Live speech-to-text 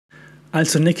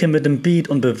Also nicke mit dem Beat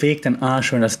und beweg den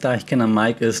Arsch, wenn das Deichkind am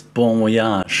Mic ist. Bon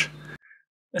voyage.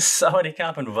 Sawadee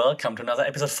Krap and welcome to another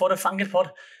episode for the Funky Pod.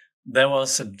 There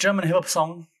was a German hip-hop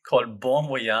song called Bon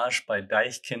Voyage by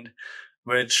Deichkind,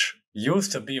 which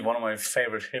used to be one of my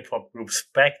favorite hip-hop groups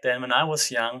back then when I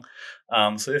was young.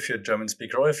 So if you're a German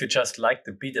speaker or if you just like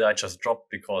the beat that I just dropped,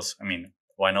 because, I mean,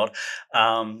 why not?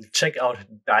 Check out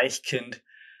Deichkind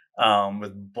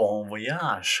with Bon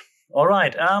Voyage. All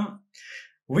right.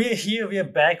 We're here, we're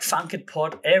back, Funky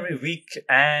Pod every week,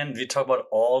 and we talk about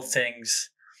all things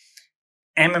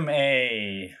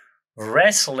MMA,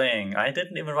 wrestling. I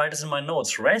didn't even write this in my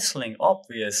notes. Wrestling,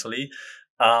 obviously.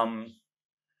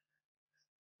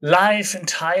 Life in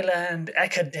Thailand,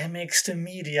 academics, the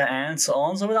media, and so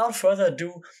on. So without further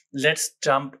ado, let's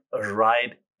jump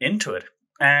right into it.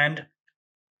 And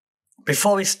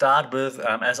before we start with,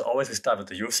 as always, we start with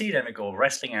the UFC, then we go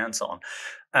wrestling and so on.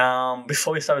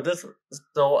 Before we start with this,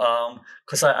 though,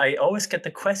 because I always get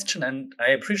the question, and I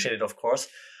appreciate it, of course.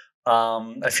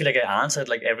 I feel like I answer it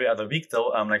like every other week, though.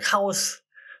 Like, how is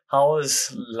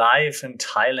life in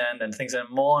Thailand and things? And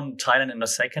more on Thailand in a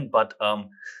second, but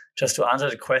just to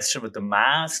answer the question with the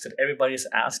mask that everybody's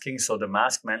asking, so the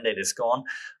mask mandate is gone.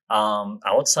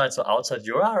 Outside,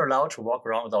 you are allowed to walk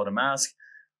around without a mask.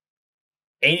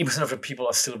 80% of the people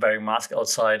are still wearing masks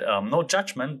outside. No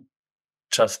judgment,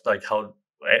 just like how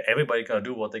everybody gonna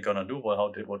do what they're gonna do,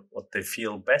 what they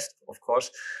feel best, of course.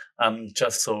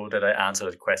 Just so that I answer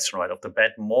that question right off the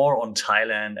bat, more on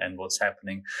Thailand and what's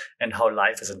happening and how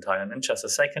life is in Thailand in just a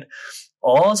second.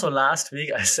 Also, last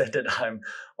week I said that I'm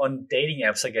on dating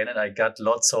apps again, and I got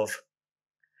lots of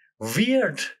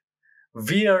weird,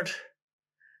 I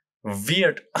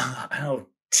don't know,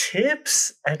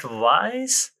 tips,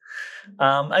 advice.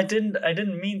 I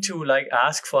didn't mean to like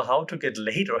ask for how to get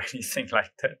laid or anything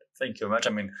like that. Thank you very much. I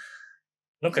mean,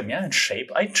 look at me, I'm in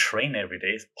shape. I train every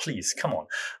day. Please, come on.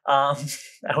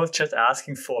 I was just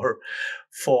asking for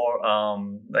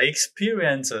like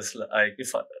experiences, like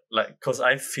if I like, because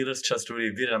I feel it's just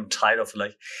really weird. I'm tired of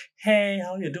like, hey,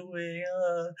 how you doing?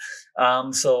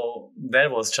 So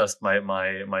that was just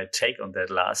my take on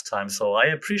that last time. So I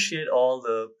appreciate all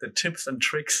the tips and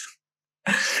tricks.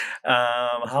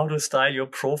 How to style your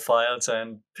profiles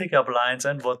and pick up lines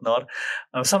and whatnot.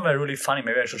 Some were really funny.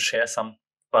 Maybe I should share some,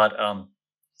 but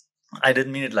I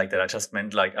didn't mean it like that. I just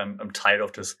meant like I'm tired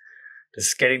of this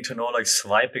getting to know, like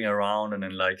swiping around and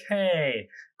then like, hey,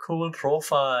 cool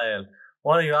profile.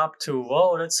 What are you up to?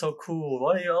 Oh, that's so cool.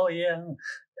 What are you? Oh yeah.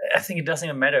 I think it doesn't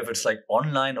even matter if it's like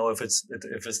online or if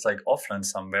it's like offline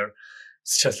somewhere.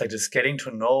 It's just like this getting to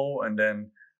know, and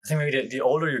then I think maybe the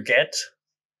older you get,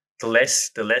 the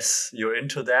less you're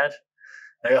into that.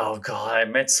 Like, oh god, I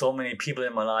met so many people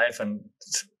in my life, and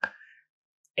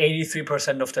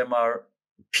 83% of them are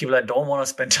people I don't want to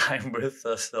spend time with.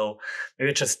 So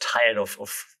maybe just tired of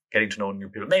getting to know new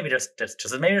people. Maybe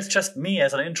maybe it's just me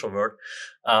as an introvert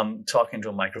talking to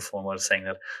a microphone while saying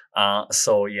that.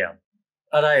 So yeah.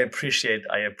 But I appreciate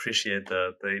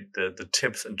the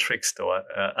tips and tricks though.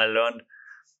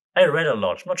 I read a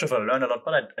lot. I'm not sure if I learned a lot,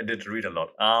 but I did read a lot.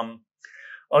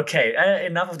 Okay,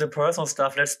 enough of the personal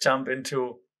stuff. Let's jump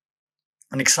into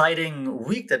an exciting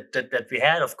week that we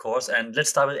had, of course. And let's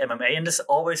start with MMA. And as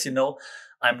always,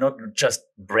 I'm not just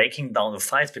breaking down the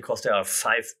fights because there are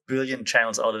 5 billion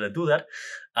channels out there that do that.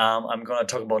 I'm going to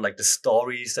talk about like the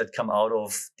stories that come out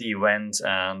of the event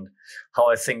and how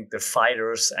I think the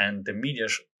fighters and the media,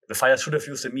 the fighters should have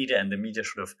used the media, and the media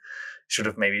should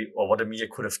have maybe, or what the media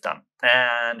could have done.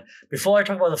 And before I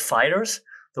talk about the fighters,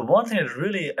 the one thing that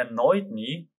really annoyed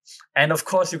me, and of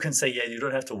course you can say, yeah, you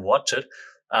don't have to watch it.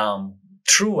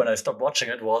 True, when I stopped watching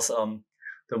it was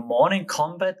the Morning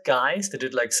Combat guys. They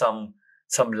did like some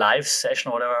live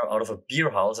session or whatever out of a beer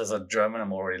house. As a German,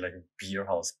 I'm already like, beer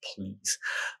house, please.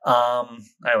 I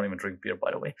don't even drink beer,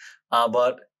 by the way.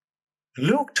 But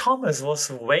Luke Thomas was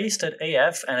wasted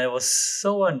AF, and it was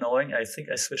so annoying. I think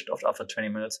I switched off after 20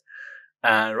 minutes.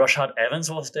 And Rashad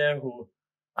Evans was there, who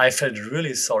I felt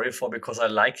really sorry for because I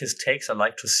like his takes. I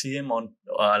like to see him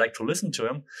I like to listen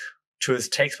to his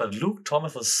takes. But Luke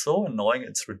Thomas was so annoying.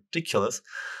 It's ridiculous.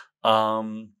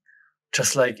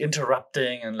 Just like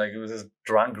interrupting and like with his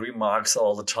drunk remarks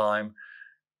all the time.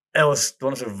 It was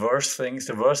one of the worst things,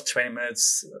 the worst 20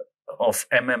 minutes of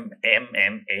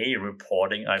MMA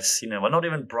reporting I've seen. Well, not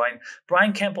even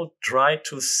Brian Campbell tried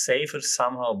to save it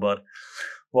somehow, but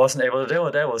wasn't able to do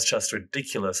it. That was just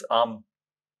ridiculous.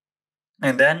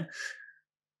 And then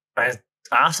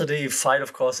after the fight,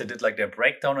 of course, they did like their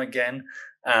breakdown again.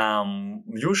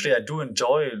 Usually I do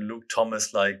enjoy Luke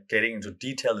Thomas like getting into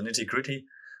detail and nitty gritty,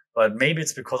 but maybe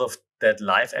it's because of that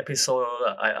live episode,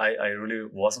 I really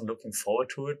wasn't looking forward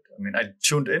to it. I mean, I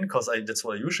tuned in because that's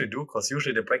what I usually do, because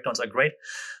usually the breakdowns are great.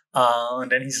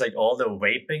 And then he's like all the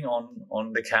vaping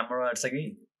on the camera. It's like,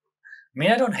 I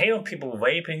mean, I don't hate on people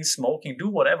vaping, smoking, do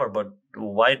whatever, but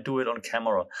why do it on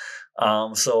camera?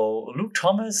 So Luke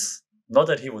Thomas, not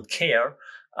that he would care,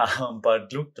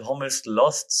 but Luke Thomas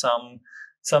lost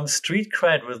some street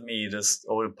cred with me this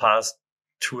over the past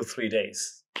 2 or 3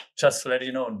 days. Just to let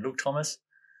you know, Luke Thomas,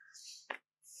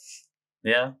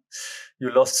 yeah,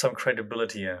 you lost some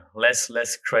credibility here. Less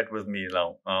cred with me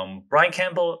now. Brian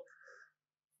Campbell,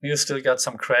 you still got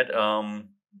some cred.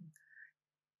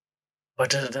 But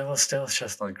that was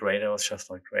just not great. That was just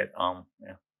not great.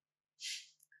 Yeah.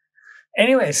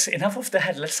 Anyways, enough of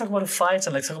that. Let's talk about the fights,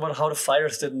 and let's talk about how the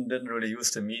fighters didn't really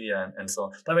use the media and so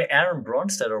on. By the way, Aaron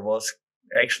Bronstetter was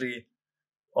actually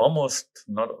almost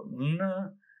not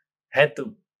had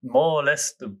the more or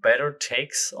less the better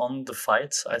takes on the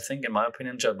fights, I think, in my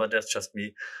opinion. But that's just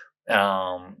me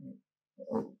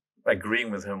agreeing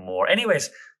with him more.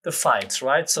 Anyways, the fights,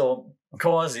 right? So of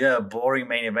course, yeah, boring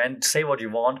main event. Say what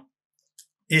you want.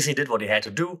 Izzy did what he had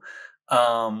to do.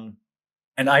 And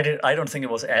I don't think it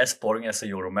was as boring as the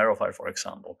Yoel Romero fight, for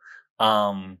example.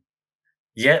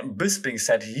 Yeah, Bisping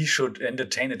said he should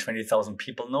entertain the 20,000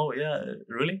 people. No, yeah,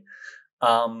 really?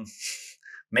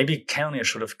 Maybe Cannonier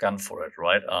should have gone for it,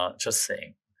 right? Just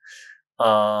saying.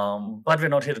 But we're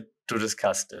not here to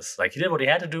discuss this. Like, he did what he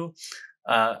had to do.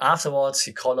 Afterwards,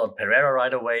 he called out Pereira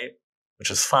right away,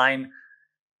 which is fine.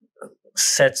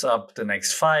 Sets up the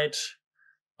next fight.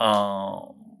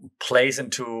 Plays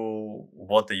into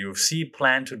what the UFC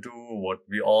planned to do, what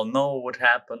we all know would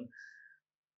happen.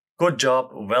 Good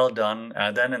job, well done.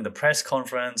 Then in the press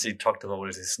conference, he talked about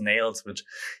his nails, which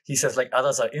he says like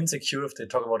others are insecure if they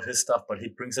talk about his stuff, but he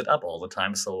brings it up all the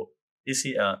time. So is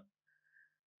he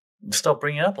stop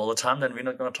bringing it up all the time? Then we're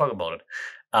not going to talk about it.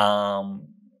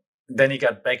 Then he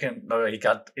got he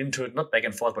got into it, not back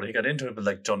and forth, but he got into it with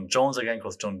like John Jones again,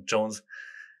 because John Jones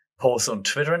posts on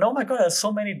Twitter, and oh my god, there's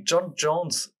so many John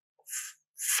Jones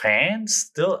fans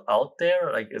still out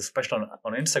there, like especially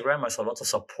on Instagram. I saw lots of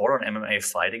support on MMA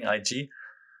Fighting IG.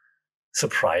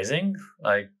 Surprising.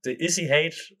 Like, the Izzy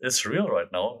hate is real right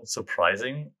now. It's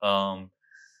surprising.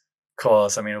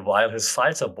 Cause I mean, while his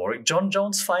fights are boring, John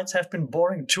Jones fights have been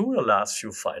boring too, the last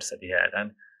few fights that he had.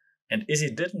 And Izzy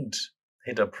didn't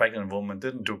hit a pregnant woman,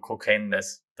 didn't do cocaine that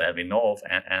we know of,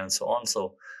 and so on.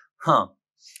 So,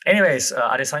 Anyways,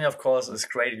 Adesanya, of course, is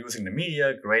great at using the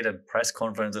media, great at press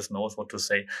conferences, knows what to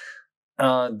say.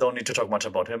 Don't need to talk much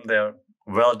about him there.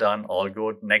 Well done, all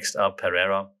good. Next up,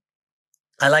 Pereira.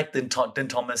 I like Din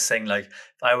Thomas saying, like,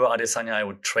 if I were Adesanya, I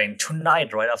would train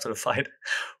tonight, right after the fight,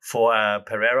 for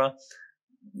Pereira.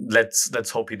 Let's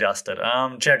hope he does that.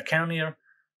 Jared Cannonier,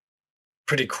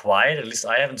 pretty quiet. At least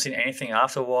I haven't seen anything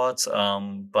afterwards.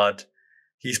 But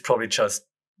he's probably just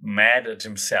mad at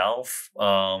himself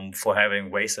for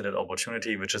having wasted that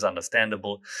opportunity, which is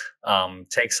understandable.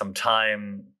 Take some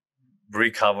time,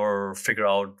 recover, figure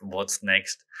out what's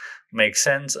next. Makes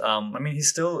sense. I mean, he's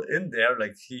still in there.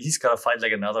 Like, he's got to fight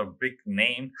like another big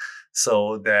name,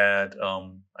 so that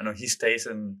I know he stays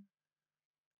in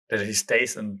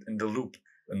the loop.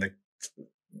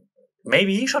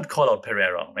 Maybe he should call out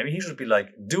Pereira. Maybe he should be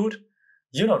like, dude,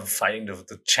 you're not fighting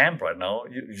the champ right now.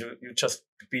 You just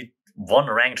beat one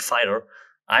ranked fighter.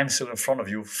 I'm still in front of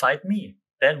you. Fight me.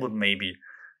 That would maybe,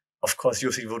 of course,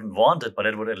 UFC wouldn't want it, but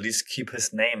it would at least keep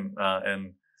his name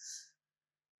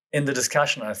in the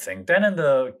discussion, I think. Then in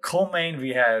the co-main,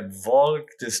 we had Volk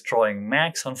destroying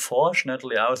Max.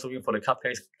 Unfortunately, I was looking for the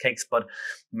cupcakes, but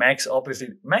Max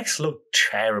looked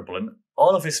terrible. And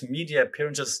all of his media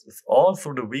appearances all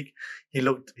through the week, he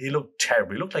looked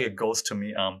terrible. He looked like a ghost to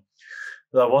me. I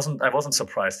wasn't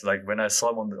surprised. Like, when I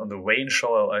saw him on the weigh-in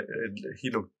show, he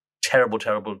looked terrible.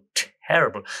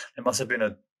 It must have been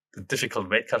a difficult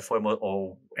weight cut for him,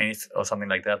 or something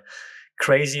like that.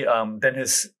 Crazy. Then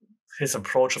his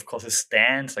approach, of course, his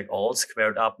stance, like all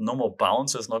squared up, no more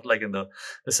bounces, not like in the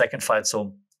second fight.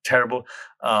 So terrible.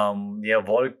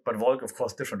 Volk, of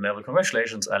course, different level.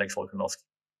 Congratulations, Alex Volkanovski.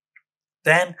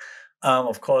 Then,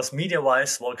 of course,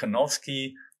 media-wise,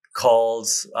 Volkanovski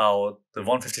calls out the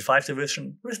 155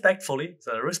 division respectfully.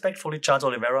 So respectfully, Charles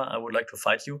Oliveira, I would like to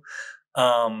fight you.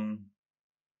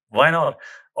 Why not?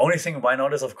 Only thing why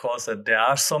not is, of course, that there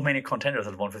are so many contenders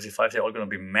at 155. They're all going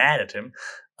to be mad at him.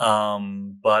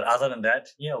 But other than that,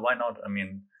 yeah, why not? I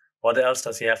mean, what else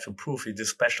does he have to prove? He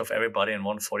dispatched of everybody in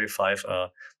 145. There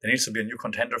needs to be a new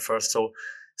contender first. So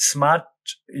smart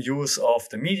use of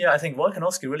the media. I think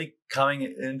Volkanovski really coming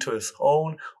into his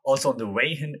own. Also on the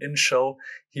Weigh In show,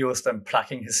 he was then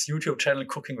plugging his YouTube channel,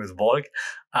 Cooking with Volk.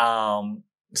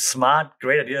 Smart,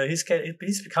 great idea. He's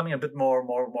becoming a bit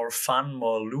more fun,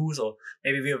 more loose, or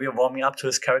maybe we're warming up to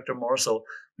his character more. So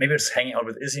maybe it's hanging out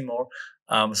with Izzy more.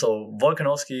 So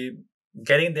Volkanovski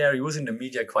getting there, using the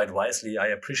media quite wisely. I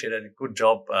appreciate it. Good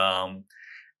job.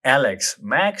 Alex.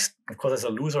 Max, of course, as a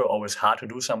loser, always hard to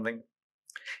do something.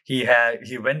 He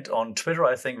went on Twitter,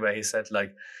 I think, where he said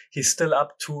like he's still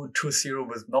up 2-0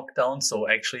 with knockdown. So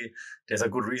actually there's a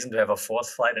good reason to have a fourth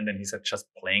fight. And then he said just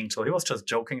playing. So he was just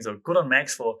joking. So good on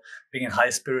Max for being in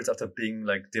high spirits after being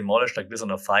like demolished like this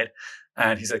on a fight.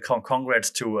 And he said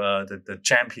congrats to the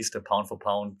champ. He's the pound for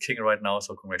pound king right now.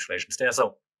 So congratulations there.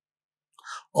 So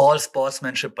all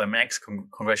sportsmanship by Max.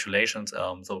 Congratulations.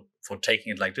 So for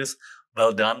taking it like this,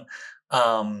 well done.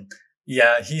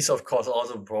 Yeah, he's of course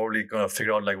also probably gonna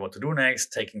figure out like what to do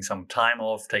next, taking some time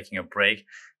off, taking a break,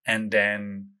 and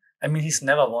then I mean he's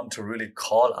never one to really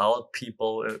call out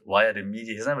people via the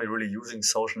media. He's never really using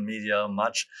social media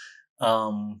much,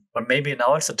 but maybe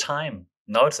now it's the time.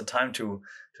 Now it's the time to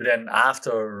then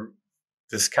after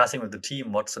discussing with the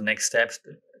team what's the next steps,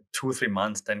 2-3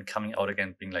 months, then coming out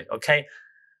again, being like, okay,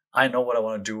 I know what I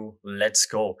want to do. Let's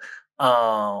go.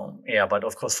 Yeah, but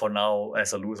of course, for now,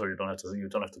 as a loser, you don't have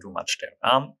to do much there.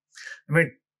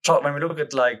 When we look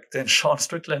at like then Sean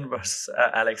Strickland versus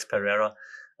Alex Pereira,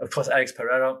 of course, Alex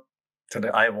Pereira today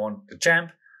I want the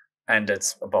champ, and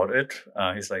that's about it.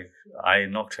 He's like, I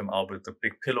knocked him out with the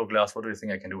big pillow glass. What do you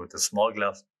think I can do with the small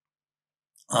glass?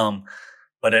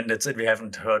 But then that's it. We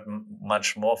haven't heard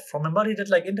much more from him. But he did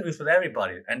like interviews with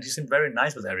everybody, and he seemed very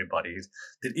nice with everybody.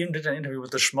 He even did an interview with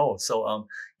the Schmo. So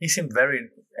he seemed very,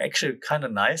 actually, kind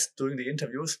of nice doing the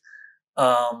interviews.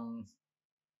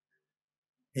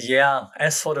 Yeah.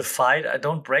 As for the fight, I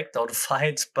don't break down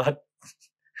fights, but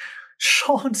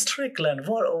Sean Strickland,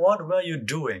 what were you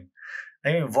doing?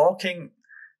 I mean, walking.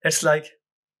 It's like.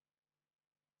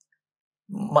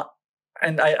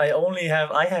 And I only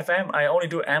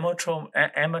do amateur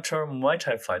Muay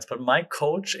Thai fights. But my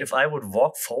coach, if I would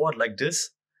walk forward like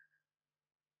this,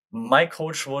 my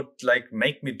coach would like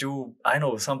make me do, I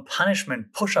know, some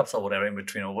punishment push-ups or whatever in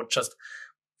between, or would just,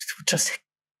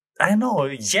 I don't know,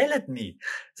 yell at me.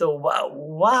 So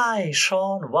why,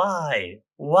 Sean? Why?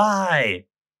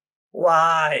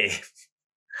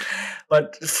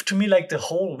 But to me, like the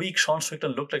whole week, Sean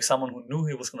Strickland looked like someone who knew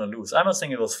he was going to lose. I'm not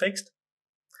saying it was fixed.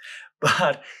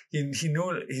 But he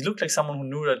looked like someone who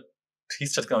knew that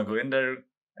he's just going to go in there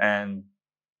and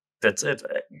that's it.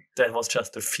 That was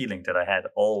just the feeling that I had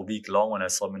all week long when I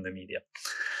saw him in the media.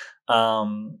 I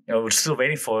was still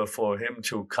waiting for him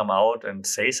to come out and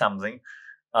say something.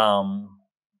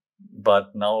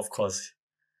 But now, of course,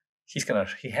 he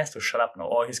has to shut up now,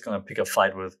 or he's going to pick a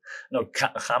fight with,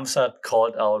 Khamzat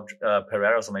called out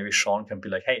Pereira, so maybe Sean can be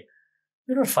like, hey,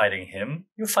 you're not fighting him.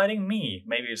 You're fighting me.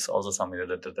 Maybe it's also something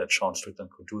that Sean Strickland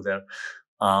could do there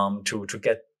to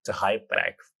get the hype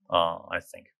back, I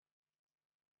think.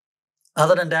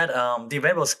 Other than that, the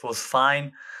event was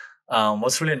fine.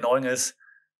 What's really annoying is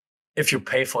if you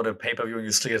pay for the pay-per-view and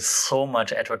you still get so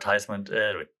much advertisement,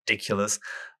 ridiculous.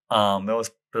 That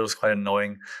was quite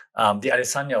annoying. The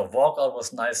Adesanya walkout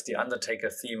was nice. The Undertaker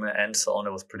theme and so on,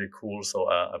 it was pretty cool. So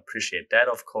I appreciate that,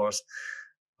 of course.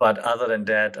 But other than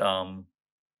that,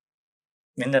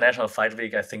 International Fight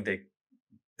Week, I think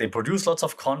they produce lots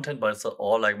of content, but it's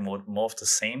all like more of the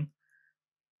same.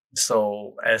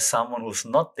 So as someone who's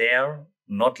not there,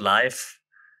 not live,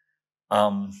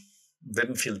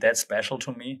 didn't feel that special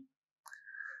to me.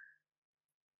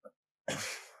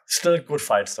 Still good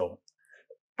fights though.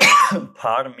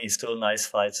 Pardon me, still nice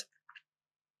fights.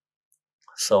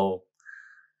 So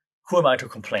who am I to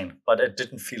complain? But it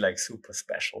didn't feel like super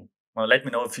special. Well, let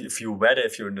me know if you were there,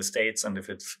 if you're in the States, and if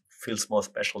it feels more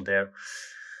special there.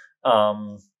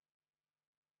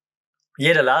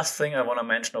 Yeah, the last thing I want to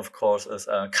mention, of course, is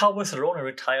Cowboy Cerrone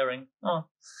retiring.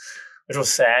 It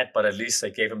was sad, but at least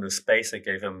they gave him the space. They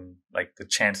gave him like the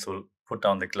chance to put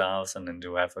down the gloves and then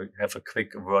to have a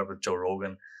quick word with Joe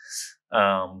Rogan.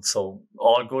 So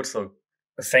all good. So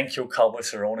thank you, Cowboy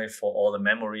Cerrone, for all the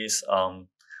memories. One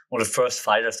of the first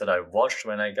fighters that I watched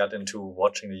when I got into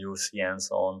watching the UFC and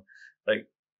so on. Like,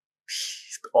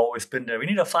 he's always been there. We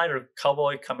need a fighter.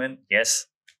 Cowboy, come in. Yes,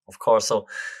 of course. So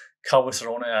Cowboy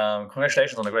Cerrone,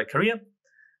 congratulations on a great career.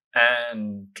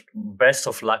 And best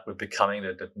of luck with becoming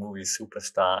that movie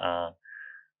superstar.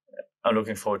 I'm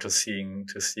looking forward to seeing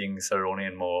Cerrone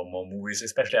in more movies,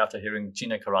 especially after hearing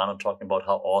Gina Carano talking about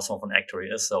how awesome of an actor he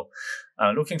is. So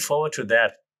looking forward to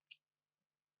that.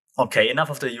 Okay,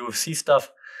 enough of the UFC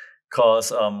stuff.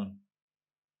 because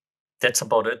that's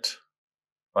about it,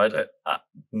 right?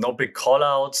 No big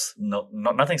callouts,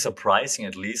 nothing surprising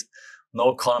at least.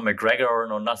 No Conor McGregor,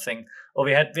 no nothing. Oh,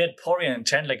 we had Poirier and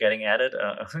Chandler getting added.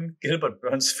 Gilbert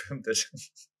Burns filmed it.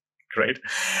 Great.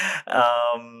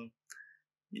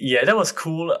 Yeah, that was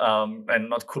cool. And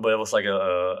not cool, but it was like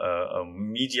a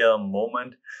media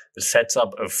moment. It sets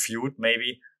up a feud,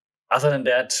 maybe. Other than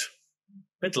that,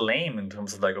 bit lame in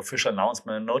terms of like official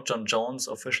announcement. No John Jones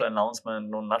official announcement,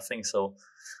 no nothing. So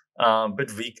a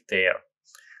bit weak there.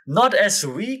 Not as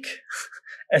weak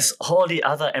as all the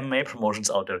other MMA promotions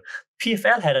out there.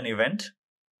 PFL had an event.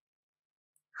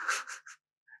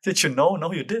 Did you know?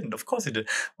 No, you didn't. Of course you did.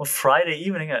 On Friday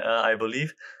evening, I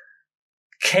believe.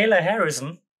 Kayla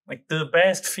Harrison, like the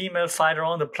best female fighter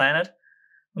on the planet.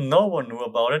 No one knew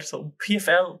about it. So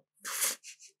PFL,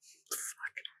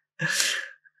 fuck.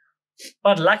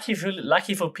 But lucky for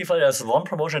PFL, there's one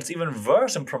promotion that's even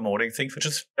worse in promoting things, which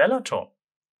is Bellator.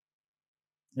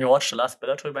 You watched the last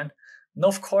Bellator event? No,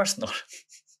 of course not.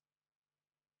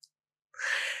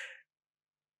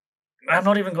 I'm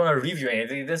not even gonna review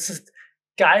anything. This is,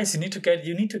 guys, you need to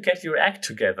get your act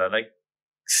together. Like,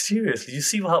 seriously, you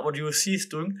see what UFC is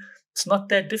doing? It's not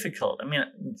that difficult. I mean,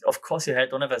 of course, you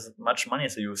don't have as much money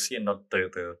as the UFC and not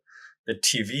the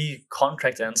TV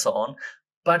contracts and so on.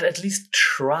 But at least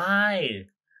try.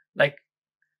 Like,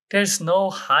 there's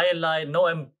no highlight,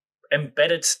 no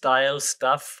embedded style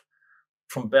stuff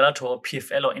from Bellator or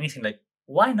PFL or anything. Like,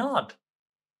 why not?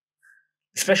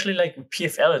 Especially like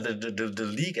PFL, the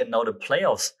league, and now the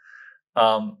playoffs.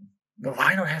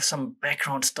 Why not have some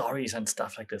background stories and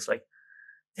stuff like this? Like,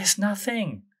 there's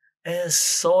nothing. It is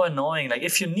so annoying. Like,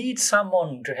 if you need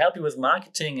someone to help you with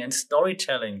marketing and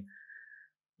storytelling,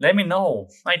 let me know.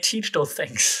 I teach those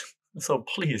things. So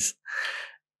please.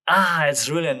 It's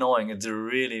really annoying. It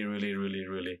really, really, really,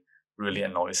 really, really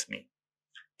annoys me.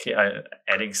 Okay, I'm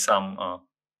adding some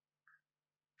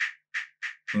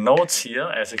notes here,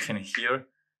 as you can hear.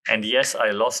 And yes,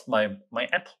 I lost my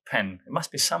Apple Pen. It must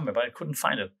be somewhere, but I couldn't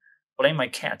find it. Blame my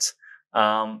cats.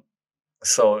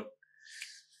 So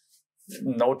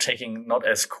note taking not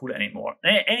as cool anymore.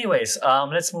 Anyways,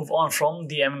 let's move on from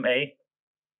the MMA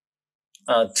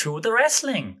to the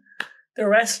wrestling. The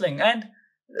wrestling, and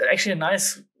actually a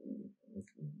nice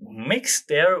mix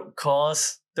there,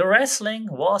 because the wrestling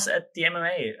was at the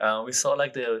MMA. We saw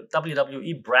like the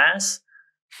WWE brass.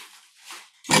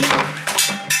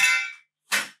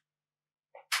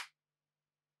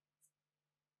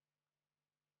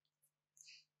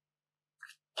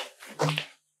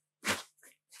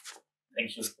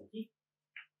 Thank you, Spooky.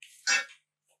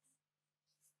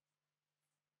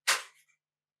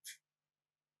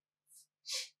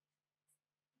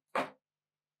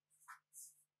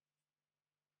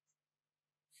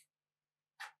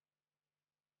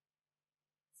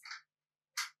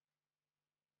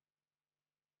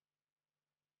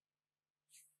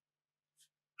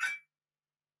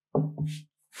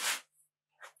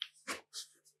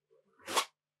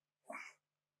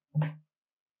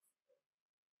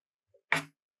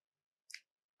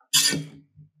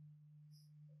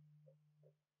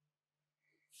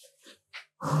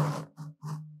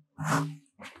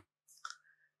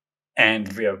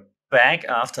 And we are back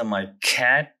after my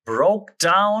cat broke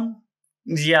down.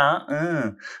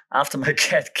 Yeah, after my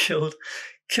cat killed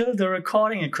the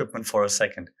recording equipment for a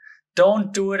second.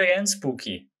 Don't do it again,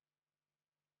 Spooky.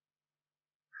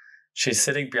 She's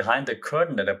sitting behind the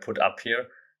curtain that I put up here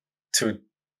to,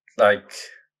 like,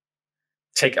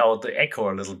 take out the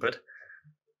echo a little bit.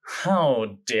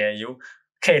 How dare you?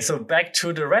 Okay, so back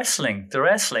to the wrestling. So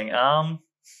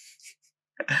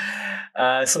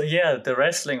yeah, the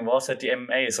wrestling was at the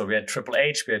MMA. So we had Triple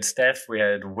H, we had Steph, we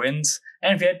had Vince,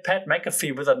 and we had Pat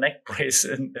McAfee with a neck brace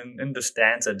in the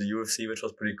stands at the UFC, which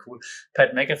was pretty cool.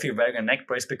 Pat McAfee wearing a neck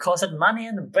brace because at Money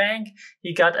in the Bank,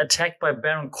 he got attacked by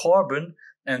Baron Corbin,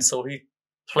 and so he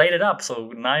played it up.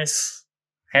 So nice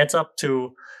heads off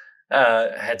to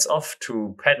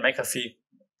Pat McAfee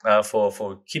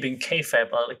for keeping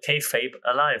kayfabe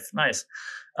alive. Nice.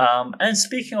 And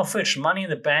speaking of which, Money in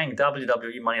the Bank,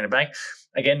 WWE Money in the Bank.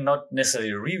 Again, not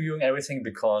necessarily reviewing everything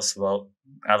because, well,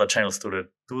 other channels do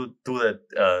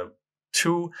that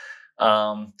too.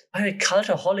 By the way,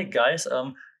 Cultaholic, guys,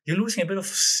 you're losing a bit of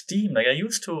steam. Like, I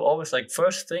used to always, like,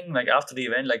 first thing, like, after the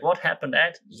event, like, what happened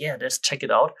at? Yeah, let's check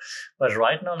it out. But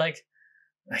right now, like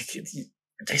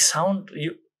they sound,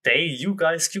 you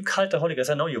guys, you Cultaholic guys,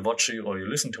 I know you watch or you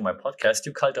listen to my podcast,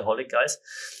 you Cultaholic guys,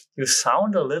 you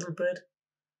sound a little bit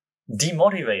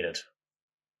demotivated.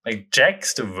 Like,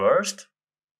 Jack's the worst.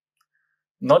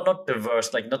 Not the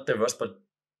worst, but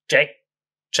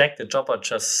Jack the Chopper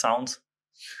just sounds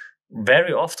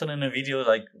very often in a video,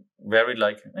 like very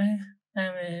like,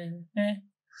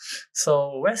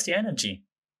 So where's the energy?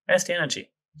 Where's the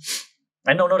energy?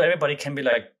 I know not everybody can be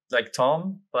like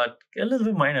Tom, but a little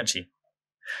bit more energy.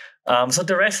 So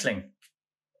the wrestling.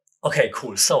 Okay,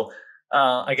 cool. So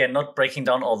again, not breaking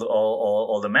down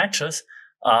all the matches.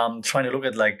 Trying to look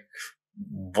at like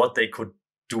what they could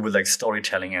do with like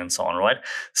storytelling and so on, right?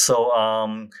 So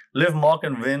Liv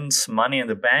Morgan wins Money in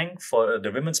the Bank for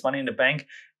the women's Money in the Bank,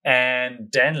 and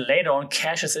then later on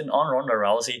cashes in on Ronda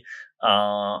Rousey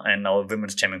and now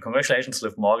women's champion. Congratulations,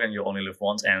 Liv Morgan, you only live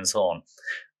once, and so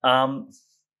on.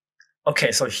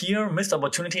 Okay, so here missed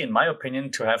opportunity, in my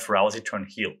opinion, to have Rousey turn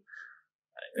heel.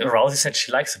 Rousey said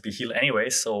she likes to be heel anyway,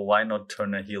 so why not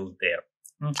turn a heel there?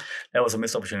 That was a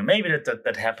missed opportunity. Maybe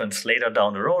that happens later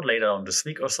down the road, later on this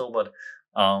week or so, but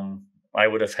I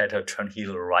would have had her turn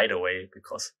heel right away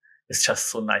because it's just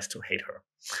so nice to hate her.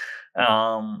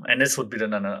 And this would be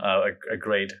then a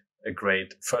great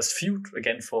first feud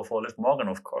again for Liv Morgan,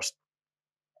 of course.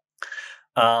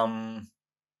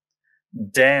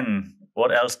 Then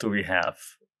what else do we have?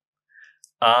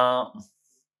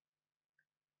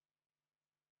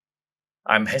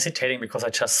 I'm hesitating because I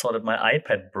just saw that my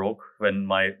iPad broke when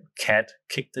my cat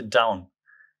kicked it down.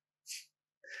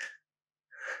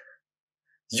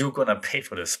 You're gonna pay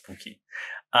for this, Spooky.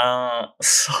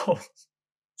 So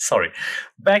sorry.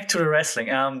 Back to the wrestling.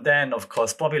 Then of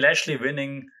course Bobby Lashley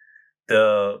winning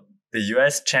the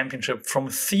US Championship from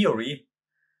Theory.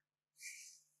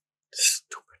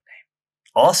 Stupid name.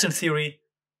 Austin Theory,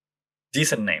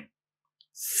 decent name.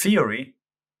 Theory,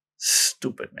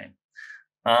 stupid name.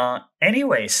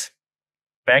 Anyways,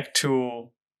 back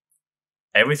to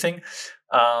everything.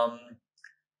 I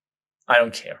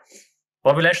don't care.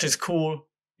 Bobby Lashley is cool.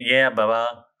 Yeah,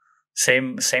 baba.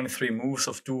 Same 3 moves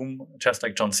of Doom, just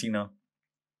like John Cena.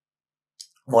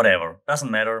 Whatever.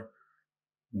 Doesn't matter.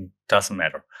 Doesn't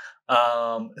matter.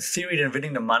 Theory then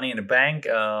winning the Money in the Bank.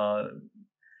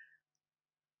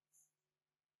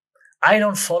 I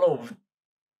don't follow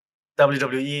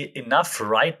WWE enough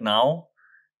right now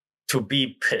to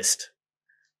be pissed.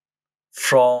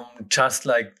 From just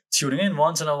like tuning in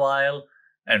once in a while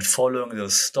and following the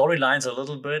storylines a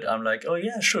little bit, I'm like, oh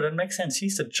yeah, sure, that makes sense.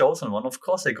 He's the chosen one. Of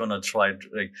course they're gonna try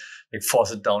like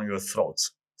force it down your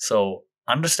throats. So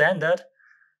understand that.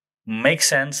 Makes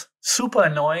sense. Super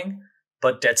annoying,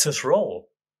 but that's his role.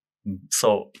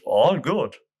 So all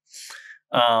good.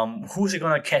 Who's he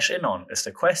gonna cash in on is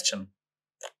the question.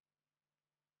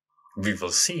 We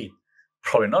will see.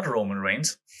 Probably not Roman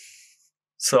Reigns.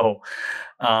 So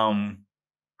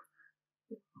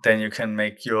then you can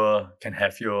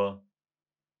have your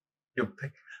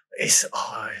pick. Is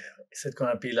it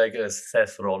gonna be like a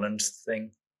Seth Rollins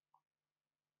thing?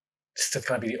 Is that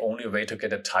gonna be the only way to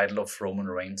get a title of Roman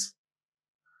Reigns?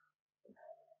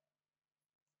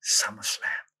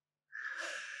 SummerSlam.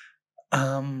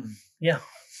 Yeah.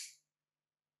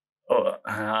 Oh,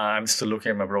 I'm still looking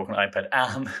at my broken iPad.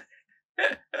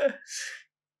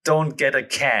 Don't get a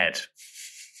cat.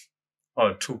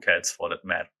 Or 2 cats for that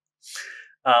matter.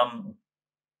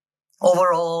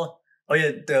 Overall, oh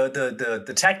yeah,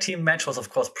 the tag team match was of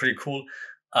course pretty cool.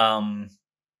 But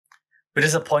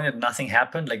disappointed nothing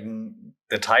happened. Like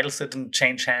the titles didn't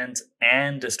change hands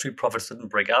and the Street Profits didn't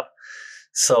break up.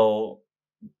 So,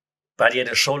 but yeah,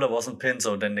 the shoulder wasn't pinned.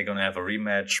 So then they're gonna have a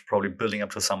rematch, probably building up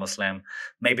to SummerSlam.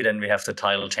 Maybe then we have the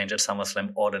title change at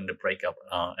SummerSlam, or then the breakup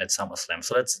at SummerSlam.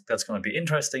 So that's gonna be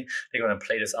interesting. They're gonna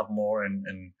play this up more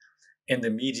in the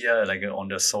media, like on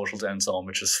their socials and so on,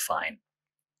 which is fine.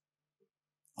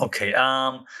 Okay.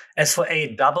 As for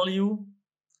AEW,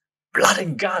 Blood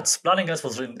and Guts. Blood and Guts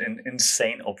was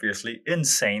insane, obviously.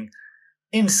 Insane.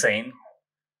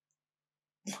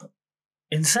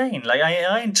 Like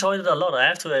I enjoyed it a lot. I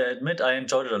have to admit I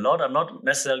enjoyed it a lot. I'm not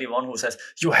necessarily one who says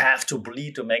you have to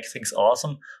bleed to make things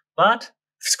awesome, but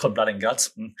it's called Blood and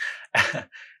Guts. And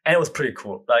it was pretty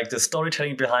cool. Like the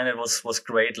storytelling behind it was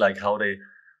great. Like how they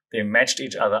matched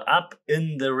each other up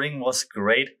in the ring was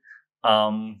great.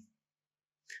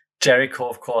 Jericho,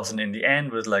 of course, and in the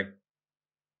end with like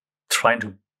trying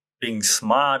to being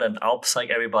smart and out-psych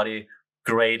everybody,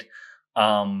 great.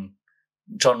 John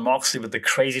Moxley with the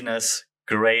craziness,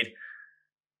 great.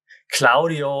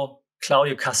 Claudio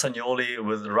Castagnoli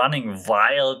with running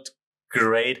wild,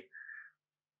 great.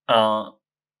 The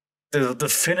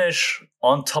finish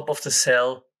on top of the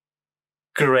cell,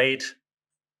 great.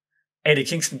 Eddie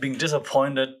Kingston being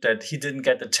disappointed that he didn't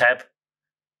get the tap,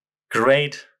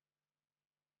 great.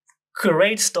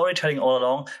 Great storytelling all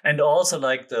along, and also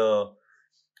like the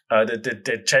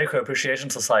Jericho Appreciation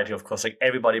Society, of course, like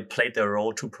everybody played their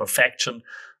role to perfection.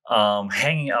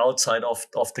 hanging outside of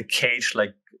the cage,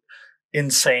 like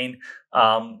insane.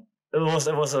 It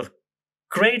was a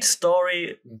great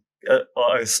story,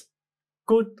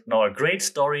 or a great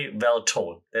story, well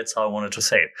told. That's how I wanted to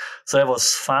say it. So it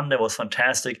was fun. That was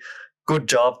fantastic. Good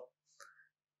job.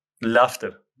 Loved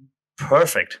it.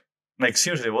 Perfect. Like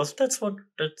seriously, that's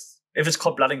if it's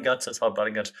called Blood and Guts, that's how Blood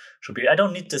and Guts should be. I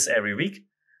don't need this every week,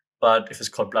 but if it's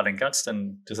called Blood and Guts,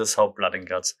 then this is how Blood and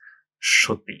Guts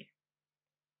should be.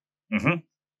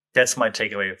 That's my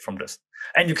takeaway from this.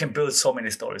 And you can build so many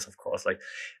stories, of course. Like,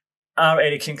 are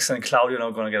Eddie Kingston and Claudio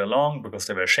not going to get along because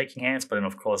they were shaking hands? But then,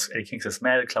 of course, Eddie Kingston is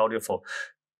mad at Claudio for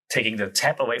taking the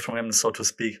tap away from him, so to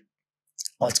speak.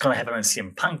 What's going to happen when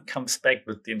CM Punk comes back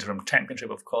with the interim championship,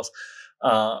 of course.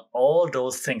 All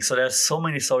those things. So there's so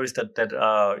many stories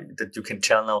that you can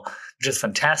tell now, which is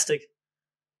fantastic.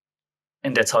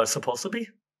 And that's how it's supposed to be.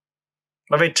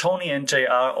 By the way, Tony and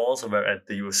JR also were at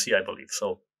the UFC, I believe.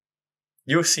 So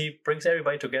UFC brings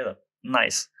everybody together.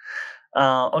 Nice.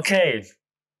 Okay.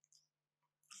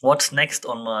 What's next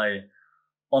on my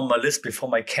list before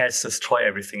my cats destroy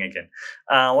everything again?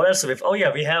 What else do we have? Oh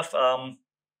yeah, we have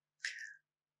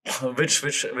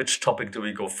which topic do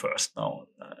we go first now?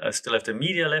 I still have the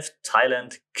media left,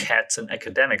 Thailand, cats, and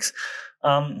academics.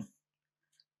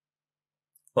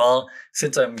 Well,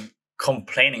 since I'm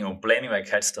complaining or blaming my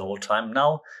cats the whole time,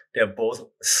 now they're both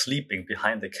sleeping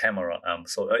behind the camera.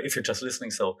 So if you're just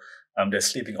listening, they're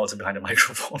sleeping also behind the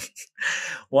microphone.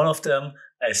 One of them,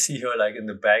 I see her like in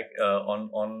the back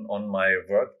on my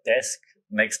work desk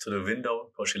next to the window,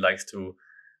 because she likes to.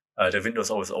 The window's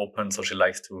always open, so she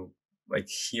likes to like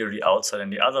hear the outside.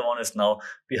 And the other one is now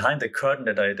behind the curtain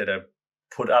that I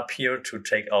put up here to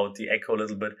take out the echo a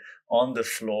little bit on the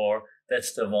floor.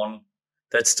 That's the one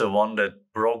that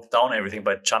broke down everything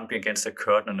by jumping against the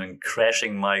curtain and then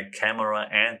crashing my camera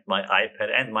and my iPad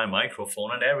and my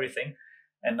microphone and everything.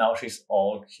 And now she's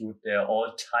all cute there,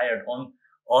 all tired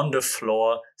on the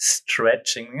floor,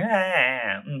 stretching.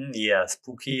 Yeah,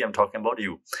 spooky. I'm talking about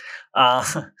you.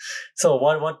 So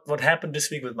what happened this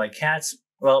week with my cats?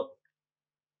 Well,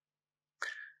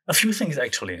 a few things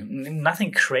actually,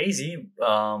 nothing crazy.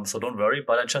 So don't worry.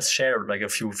 But I just shared like a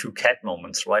few cat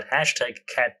moments, right? Hashtag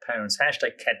cat parents,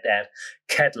 hashtag cat dad,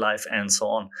 cat life, and so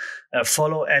on.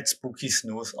 Follow at Spooky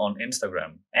Snooze on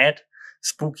Instagram. At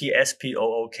Spooky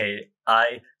SPOOKI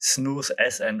Snooze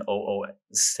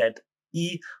SNOOZE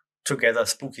together,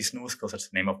 Spooky Snooze, because that's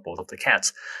the name of both of the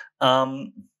cats.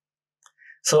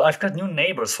 So I've got new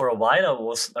neighbors. For a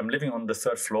while, I'm living on the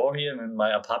third floor here in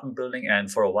my apartment building,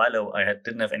 and for a while I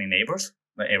didn't have any neighbors.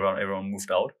 Everyone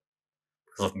moved out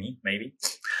because of me, maybe.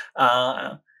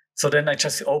 So then I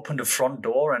just opened the front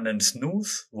door, and then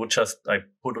Snooze I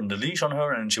put on the leash on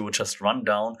her, and she would just run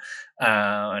down.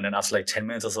 And then after like 10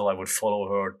 minutes or so, I would follow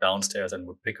her downstairs and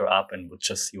would pick her up and would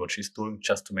just see what she's doing,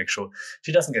 just to make sure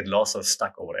she doesn't get lost or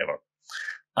stuck or whatever.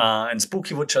 And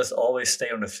Spooky would just always stay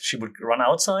she would run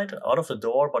outside, out of the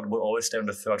door, but would always stay on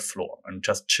the third floor and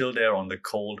just chill there on the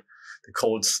cold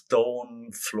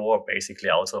stone floor, basically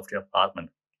outside of the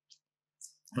apartment.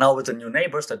 Now with the new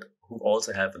neighbors who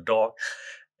also have a dog,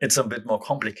 it's a bit more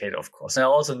complicated, of course.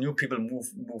 Now also new people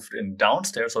moved in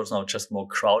downstairs, so it's now just more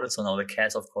crowded. So now the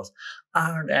cats, of course,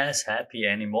 aren't as happy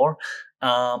anymore.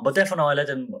 But therefore now I let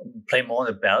them play more on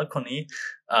the balcony,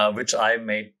 which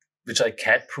I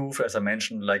cat-proof, as I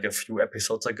mentioned like a few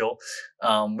episodes ago,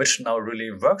 which now really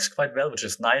works quite well, which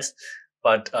is nice.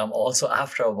 But also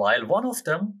after a while, one of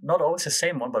them, not always the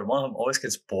same one, but one of them always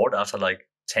gets bored after like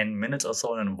 10 minutes or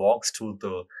so and then walks to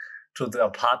the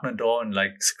apartment door and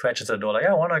like scratches the door like,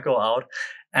 I want to go out.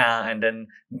 And then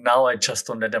now I just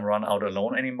don't let them run out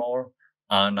alone anymore.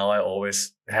 Now I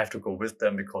always have to go with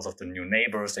them because of the new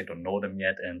neighbors. They don't know them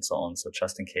yet and so on. So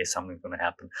just in case something's going to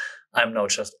happen, I'm now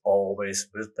just always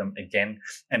with them again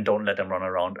and don't let them run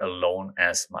around alone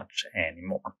as much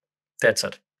anymore. That's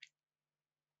it.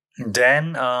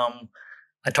 Then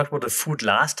I talked about the food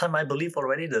last time, I believe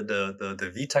already,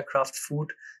 the VitaCraft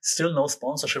food. Still no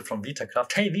sponsorship from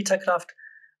VitaCraft. Hey, VitaCraft,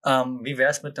 wie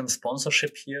wär's mit dem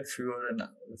Sponsorship hier für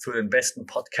den besten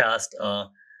Podcast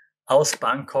aus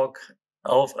Bangkok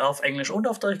auf Englisch und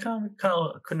auf Deutsch?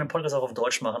 Können den Podcast auch auf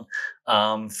Deutsch machen,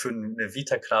 für eine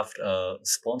VitaCraft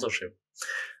Sponsorship.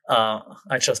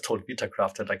 I just told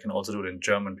VitaCraft that I can also do it in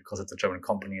German because it's a German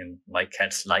company and my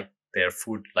cats like their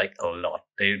food like a lot.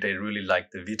 They really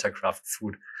like the VitaCraft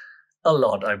food a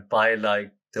lot. I buy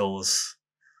like those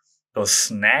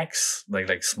snacks,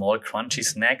 like small crunchy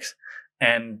snacks,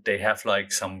 and they have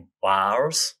like some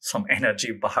bars, some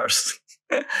energy bars,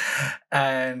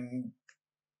 and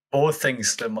both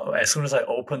things. As soon as I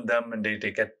open them and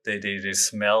they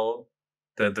smell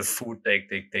the food.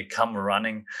 They come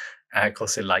running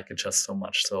because they like it just so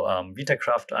much. So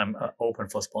Vitacraft, I'm open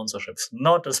for sponsorships.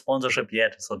 Not a sponsorship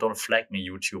yet, so don't flag me,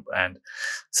 YouTube and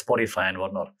Spotify and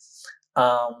whatnot.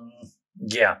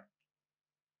 Yeah.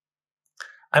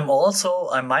 I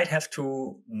might have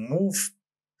to move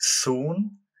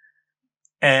soon.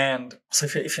 And so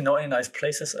if you know any nice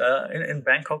places in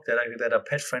Bangkok that are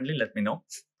pet friendly, let me know.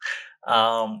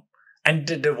 And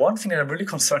the one thing that I'm really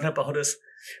concerned about is,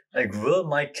 like, will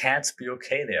my cats be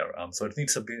okay there? So it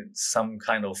needs to be some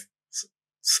kind of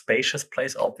spacious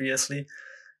place, obviously.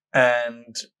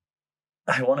 And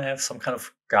I want to have some kind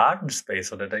of garden space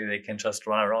so that they can just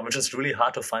run around, which is really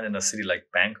hard to find in a city like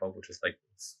Bangkok, which is like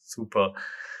super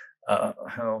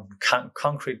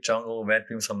concrete jungle where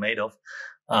dreams are made of.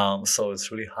 So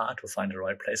it's really hard to find the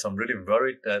right place. I'm really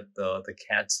worried that the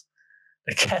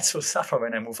cats will suffer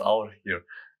when I move out here,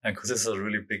 and because this is a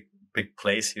really big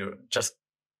place here, just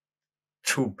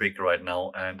too big right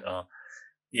now. And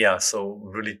yeah, so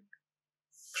really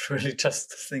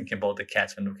just thinking about the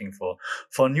cats when looking for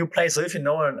a new place. So if you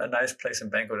know a nice place in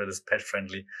Bangkok that is pet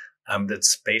friendly, that's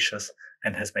spacious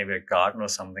and has maybe a garden or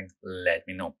something, let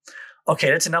me know.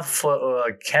 Okay, that's enough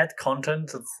for cat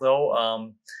content.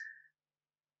 So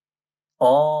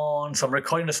so I'm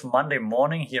recording this Monday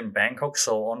morning here in Bangkok.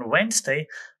 So on Wednesday,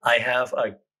 I have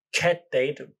a cat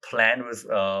date planned with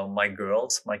my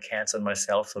girls, my cats, and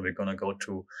myself. So I'm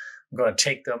gonna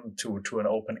take them to an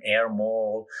open air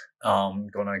mall.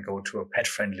 Gonna go to a pet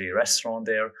friendly restaurant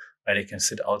there where they can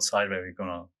sit outside,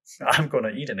 I'm gonna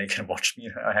eat and they can watch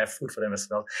me. I have food for them as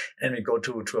well. And we go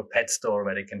to a pet store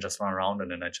where they can just run around,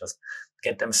 and then I just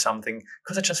get them something,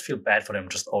 because I just feel bad for them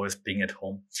just always being at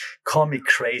home. Call me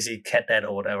crazy, cat dad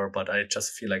or whatever, but I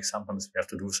just feel like sometimes we have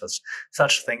to do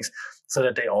such things so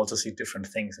that they also see different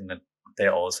things and that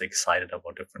they're also excited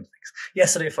about different things.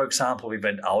 Yesterday, for example, we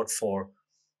went out for,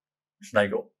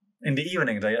 like, in the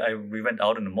evening. We went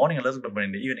out in the morning a little bit, but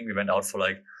in the evening we went out for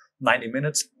like 90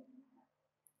 minutes.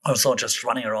 Also just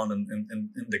running around in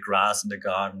the grass in the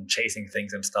garden, chasing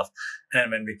things and stuff.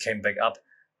 And when we came back up,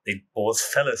 they both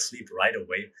fell asleep right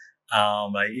away.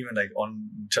 Like even like on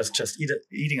just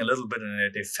eating a little bit,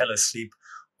 and they fell asleep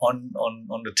on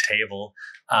the table.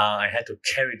 I had to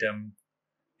carry them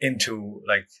into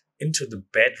the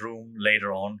bedroom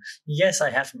later on. Yes, I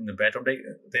have them in the bedroom.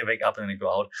 They wake up and they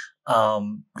go out.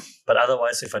 But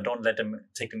otherwise, if I don't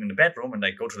take them in the bedroom and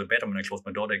I go to the bedroom and I close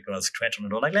my door, they're gonna scratch on the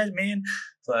door like, let me in.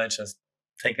 So I just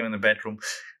take them in the bedroom,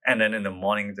 and then in the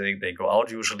morning they go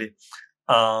out usually.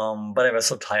 But I was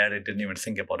so tired, I didn't even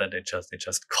think about it. They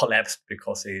just collapsed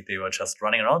because they were just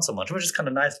running around so much, which is kind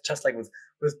of nice. Just like with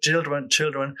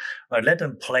children, let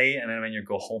them play, and then when you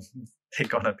go home, they're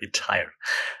gonna be tired.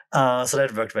 So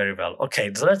that worked very well.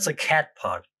 Okay, so that's the cat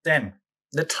part. Then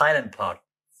the Thailand part.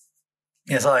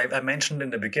 Yeah, so I mentioned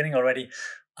in the beginning already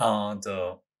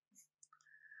the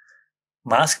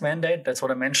mask mandate. That's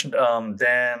what I mentioned.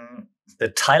 Then the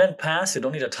Thailand pass. You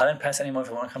don't need a Thailand pass anymore if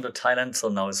you want to come to Thailand. So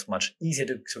now it's much easier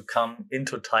to come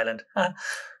into Thailand,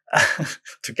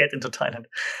 to get into Thailand.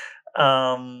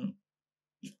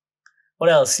 What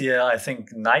else? Yeah, I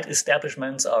think night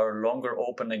establishments are longer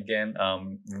open again.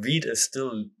 Weed is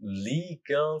still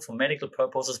legal for medical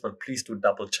purposes, but please do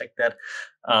double check that.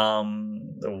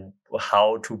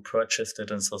 How to purchase it,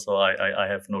 and so I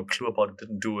have no clue about it.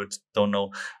 Didn't do it. Don't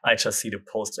know. I just see the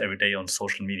posts every day on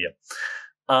social media.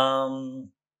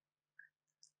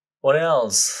 What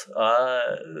else?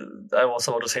 I was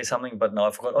about to say something, but now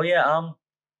I forgot. Oh yeah.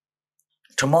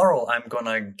 Tomorrow I'm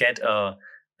gonna get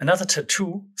another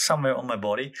tattoo somewhere on my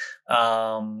body.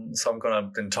 So I'm gonna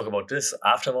then talk about this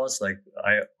afterwards. Like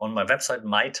on my website,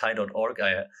 mythai.org,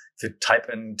 if you type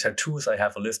in tattoos, I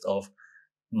have a list of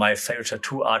my favorite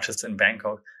tattoo artists in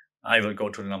Bangkok. I will go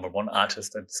to the number one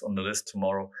artist that's on the list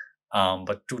tomorrow.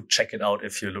 But do check it out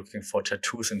if you're looking for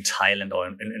tattoos in Thailand or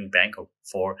in Bangkok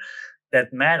for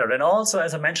that matter. And also,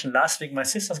 as I mentioned last week, my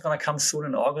sister's gonna come soon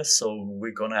in August, so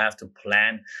we're gonna have to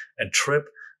plan a trip.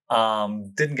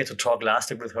 Didn't get to talk last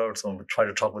week with her, so we'll try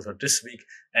to talk with her this week.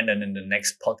 And then in the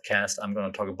next podcast, I'm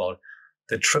gonna talk about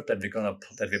the trip that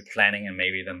we're planning, and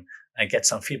maybe then I get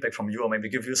some feedback from you, or maybe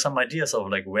give you some ideas of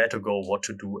like where to go, what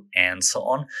to do, and so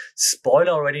on.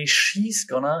 Spoiler already, she's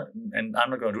gonna, and I'm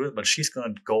not gonna do it, but she's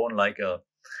gonna go on like a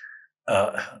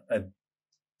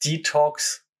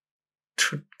detox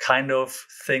kind of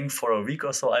thing for a week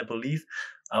or so, I believe.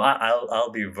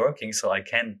 I'll be working, so I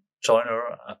can't join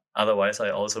her. Otherwise,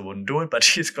 I also wouldn't do it. But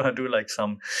she's gonna do like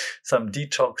some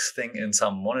detox thing in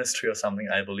some monastery or something,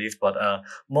 I believe. But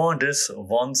more on this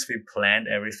once we planned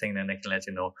everything, then I can let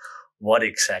you know what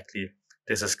exactly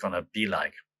this is gonna be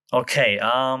like. Okay,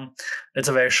 it's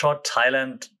a very short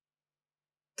Thailand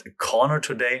corner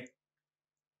today.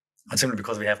 Simply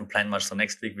because we haven't planned much. So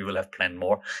next week we will have planned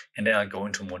more, and then I'll go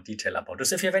into more detail about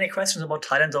this. If you have any questions about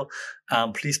Thailand, though,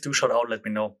 please do shout out. Let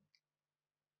me know,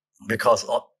 because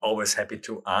always happy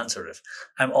to answer this.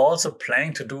 I'm also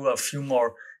planning to do a few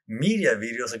more media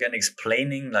videos again,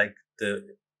 explaining like the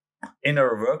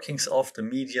inner workings of the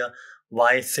media,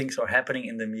 why things are happening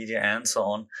in the media, and so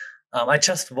on. I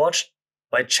just watched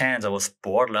by chance. I was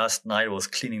bored last night. I was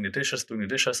cleaning the dishes, doing the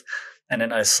dishes, and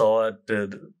then I saw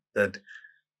that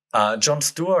Jon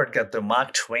Stewart got the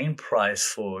Mark Twain Prize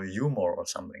for humor or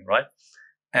something, right?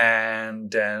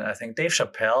 And then I think Dave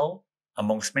Chappelle,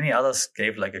 amongst many others,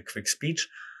 gave like a quick speech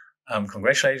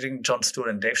congratulating Jon Stewart,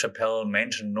 and Dave Chappelle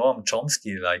mentioned Noam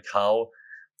Chomsky, like how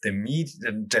the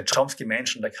media, that Chomsky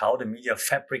mentioned like how the media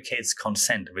fabricates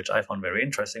consent, which I found very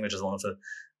interesting, which is one of the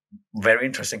very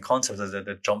interesting concepts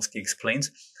that Chomsky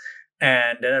explains.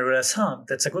 And then I realized,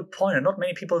 that's a good point. And not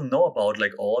many people know about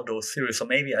like all those theories. So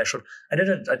maybe I should, I did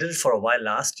it for a while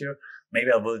last year. Maybe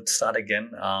I will start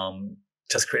again.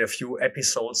 Just create a few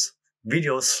episodes,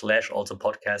 videos / also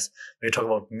podcasts where we talk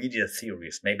about media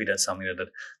theories. Maybe that's something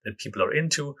that people are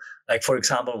into. Like, for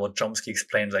example, what Chomsky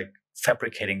explains, like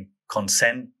fabricating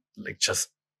consent, like just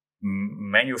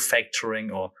manufacturing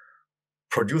or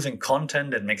producing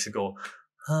content that makes you go,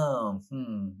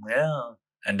 yeah.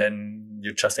 And then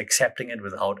you're just accepting it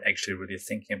without actually really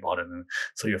thinking about it. And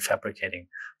so you're fabricating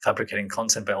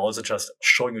content by also just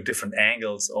showing you different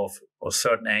angles or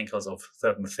certain angles of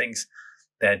certain things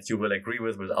that you will agree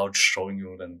with without showing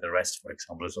you then the rest, for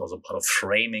example. It's also part of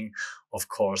framing, of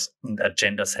course, and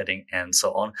agenda setting and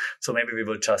so on. So maybe we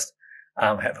will just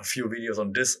have a few videos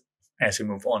on this as we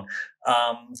move on.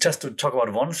 Just to talk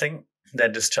about one thing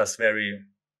that is just very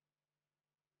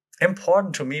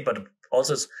important to me, but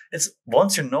also it's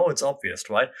once you know, it's obvious,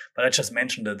 right? But I just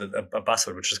mentioned a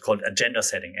buzzword which is called agenda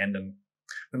setting, and then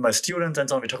with my students and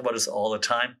so on, we talk about this all the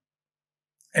time.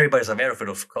 Everybody's aware of it,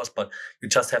 of course, but you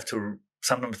just have to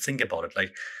sometimes think about it.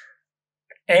 Like,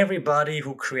 everybody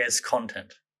who creates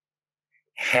content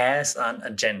has an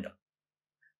agenda.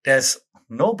 There's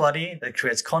nobody that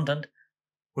creates content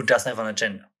who doesn't have an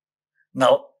agenda.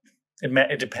 Now,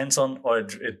 it depends on, or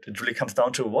it really comes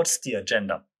down to, what's the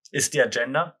agenda? Is the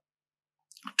agenda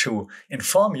to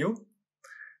inform you,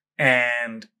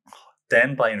 and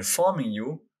then by informing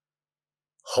you,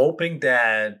 hoping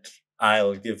that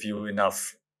I'll give you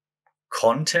enough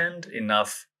content,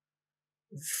 enough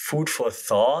food for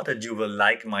thought, that you will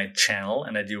like my channel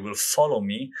and that you will follow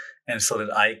me, and so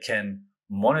that I can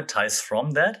monetize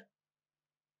from that?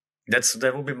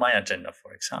 That will be my agenda,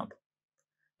 for example.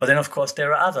 But then, of course,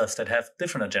 there are others that have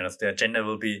different agendas. Their agenda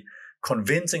will be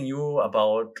convincing you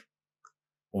about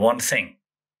one thing,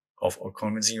 or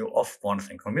convincing you of one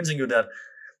thing, convincing you that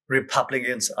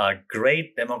Republicans are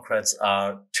great, Democrats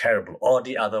are terrible, or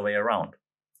the other way around.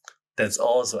 That's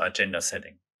also agenda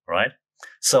setting, right?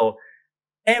 So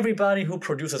everybody who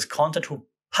produces content, who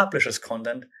publishes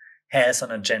content, has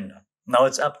an agenda. Now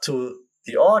it's up to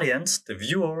the audience, the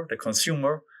viewer, the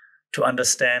consumer, to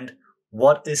understand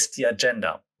what is the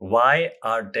agenda. Why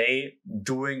are they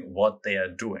doing what they are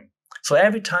doing? So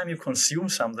every time you consume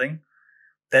something,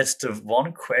 that's the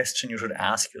one question you should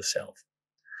ask yourself.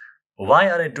 Why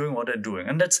are they doing what they're doing?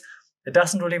 And it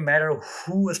doesn't really matter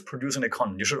who is producing the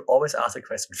content. You should always ask the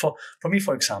question. For me,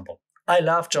 for example, I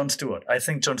love Jon Stewart. I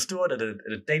think Jon Stewart at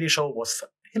the Daily Show was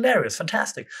hilarious,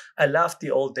 fantastic. I loved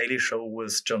the old Daily Show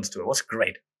with Jon Stewart. It was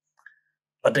great.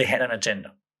 But they had an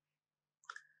agenda.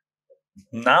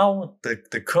 Now,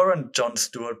 the current Jon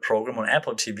Stewart program on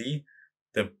Apple TV,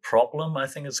 The Problem, I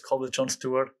think it's called, with Jon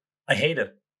Stewart, I hate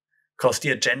it. Because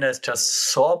the agenda is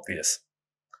just so obvious.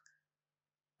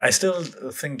 I still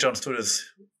think Jon Stewart is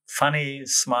funny,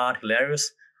 smart,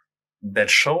 hilarious. That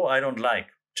show I don't like,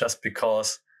 just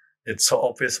because it's so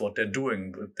obvious what they're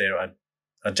doing with their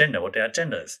agenda, what their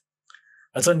agenda is.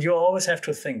 And so you always have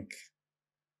to think,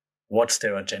 what's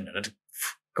their agenda? That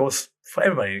goes for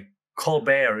everybody.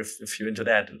 Colbert, if you're into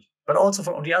that, but also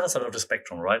on the other side of the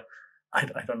spectrum, right? I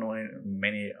don't know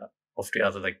many of the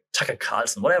other, like Tucker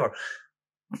Carlson, whatever.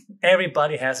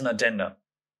 Everybody has an agenda.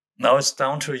 Now it's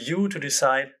down to you to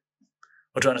decide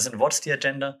or to understand what's the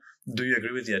agenda. Do you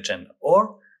agree with the agenda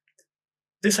or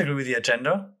disagree with the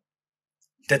agenda?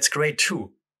 That's great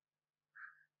too.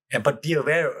 But be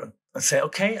aware and say,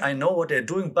 okay, I know what they're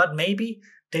doing, but maybe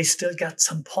they still got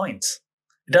some points.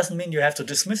 It doesn't mean you have to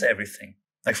dismiss everything.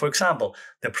 Like, for example,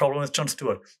 the problem with Jon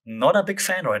Stewart. Not a big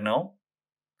fan right now,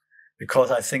 because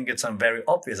I think it's a very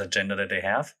obvious agenda that they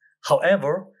have.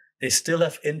 However, they still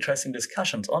have interesting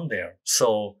discussions on there.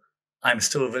 So I'm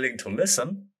still willing to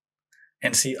listen,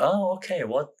 and see, oh, okay,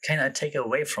 what can I take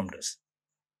away from this?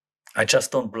 I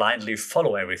just don't blindly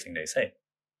follow everything they say.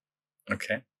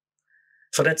 Okay.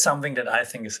 So that's something that I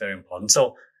think is very important.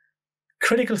 So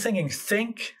critical thinking,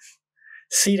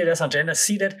 see that as an agenda,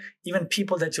 see that even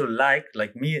people that you like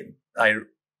me, I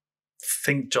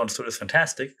think Jon Stewart is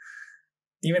fantastic.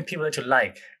 Even people that you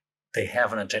like, they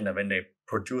have an agenda when they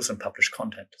produce and publish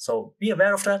content. So be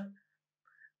aware of that.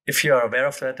 If you are aware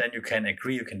of that, then you can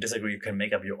agree, you can disagree, you can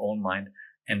make up your own mind.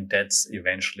 And that's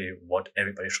eventually what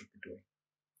everybody should be doing.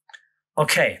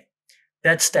 Okay,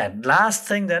 that's that. Last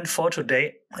thing then for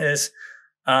today is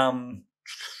the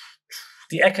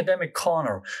academic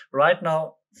corner. Right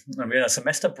now, we're in a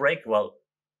semester break. Well,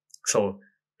 so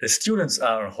the students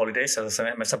are on holidays, so the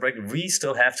semester break, we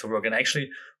still have to work, and actually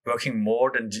working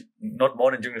not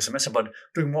more than during the semester, but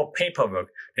doing more paperwork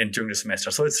than during the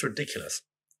semester. So it's ridiculous.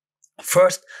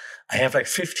 First, I have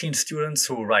 15 students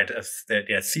who write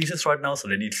their thesis right now, so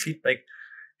they need feedback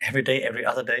every day, every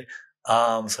other day.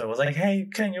 So I was like, hey,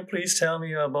 can you please tell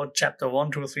me about chapter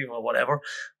 1, 2, 3, or whatever?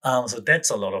 So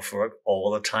that's a lot of work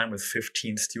all the time with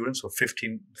 15 students, or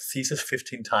 15 theses,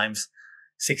 15 times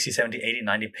 60, 70, 80,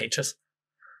 90 pages.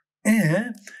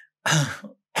 You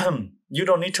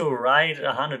don't need to write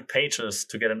 100 pages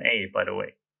to get an A, by the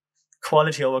way.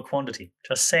 Quality over quantity,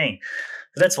 just saying.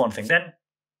 So that's one thing. Then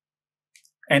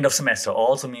end of semester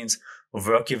also means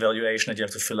work evaluation that you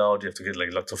have to fill out. You have to get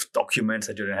lots of documents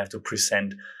that you then have to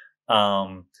present.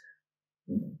 Do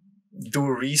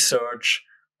research,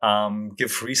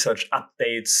 give research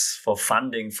updates for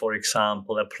funding, for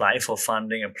example, apply for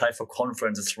funding, apply for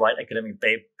conferences, write academic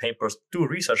papers, do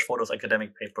research for those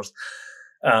academic papers,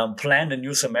 plan the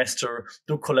new semester,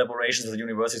 do collaborations with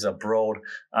universities abroad,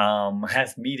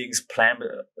 have meetings,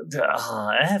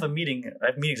 I have meetings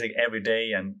every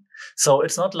day. And so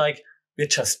it's not like we're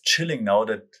just chilling now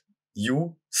that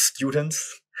you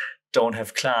students don't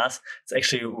have class. It's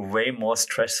actually way more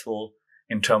stressful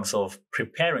in terms of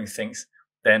preparing things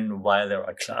than while there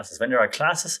are classes. When there are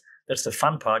classes, that's the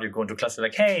fun part. You go into class, you're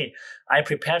like, hey, I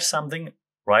prepared something.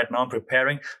 Right now I'm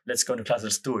preparing. Let's go into class.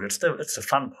 Let's do it. It's the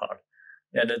fun part.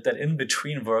 Yeah, that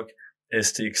in-between work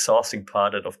is the exhausting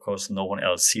part that, of course, no one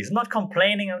else sees. I'm not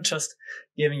complaining. I'm just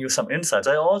giving you some insights.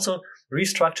 I also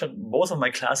restructured both of my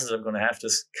classes I'm going to have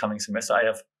this coming semester. I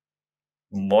have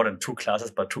more than 2 classes,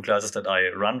 but 2 classes that I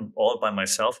run all by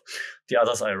myself. The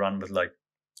others I run with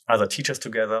other teachers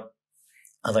together,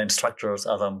 other instructors,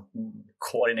 other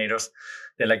coordinators.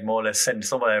 They're more or less sent.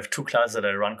 So I have 2 classes that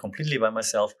I run completely by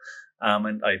myself.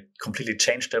 And I completely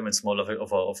changed them. It's more of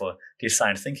a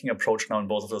design thinking approach now in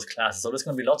both of those classes. So there's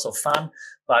going to be lots of fun,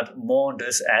 but more on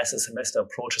this as the semester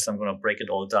approaches. I'm going to break it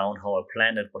all down, how I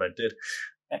planned it, what I did,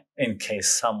 in case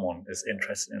someone is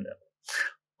interested in that.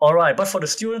 All right, but for the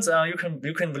students, you can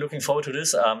be looking forward to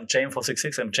this.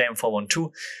 JM466 and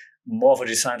JM412, more of a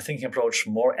design thinking approach,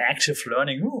 more active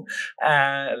learning.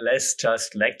 Less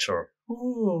just lecture.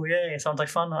 Yay, sounds like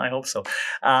fun. I hope so.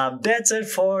 That's it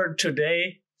for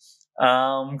today.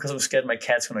 Because I'm scared my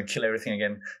cat's going to kill everything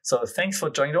again. So thanks for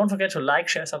joining. Don't forget to like,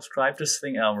 share, subscribe this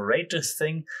thing, rate this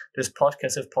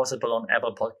podcast if possible on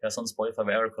Apple Podcasts, on Spotify,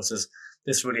 wherever, because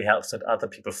this really helps that other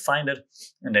people find it,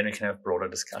 and then we can have broader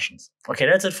discussions. Okay,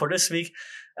 that's it for this week.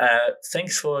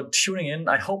 Thanks for tuning in.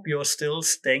 I hope you're still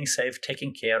staying safe,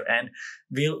 taking care, and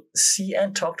we'll see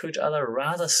and talk to each other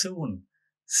rather soon.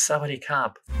 Sawadee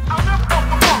Krap.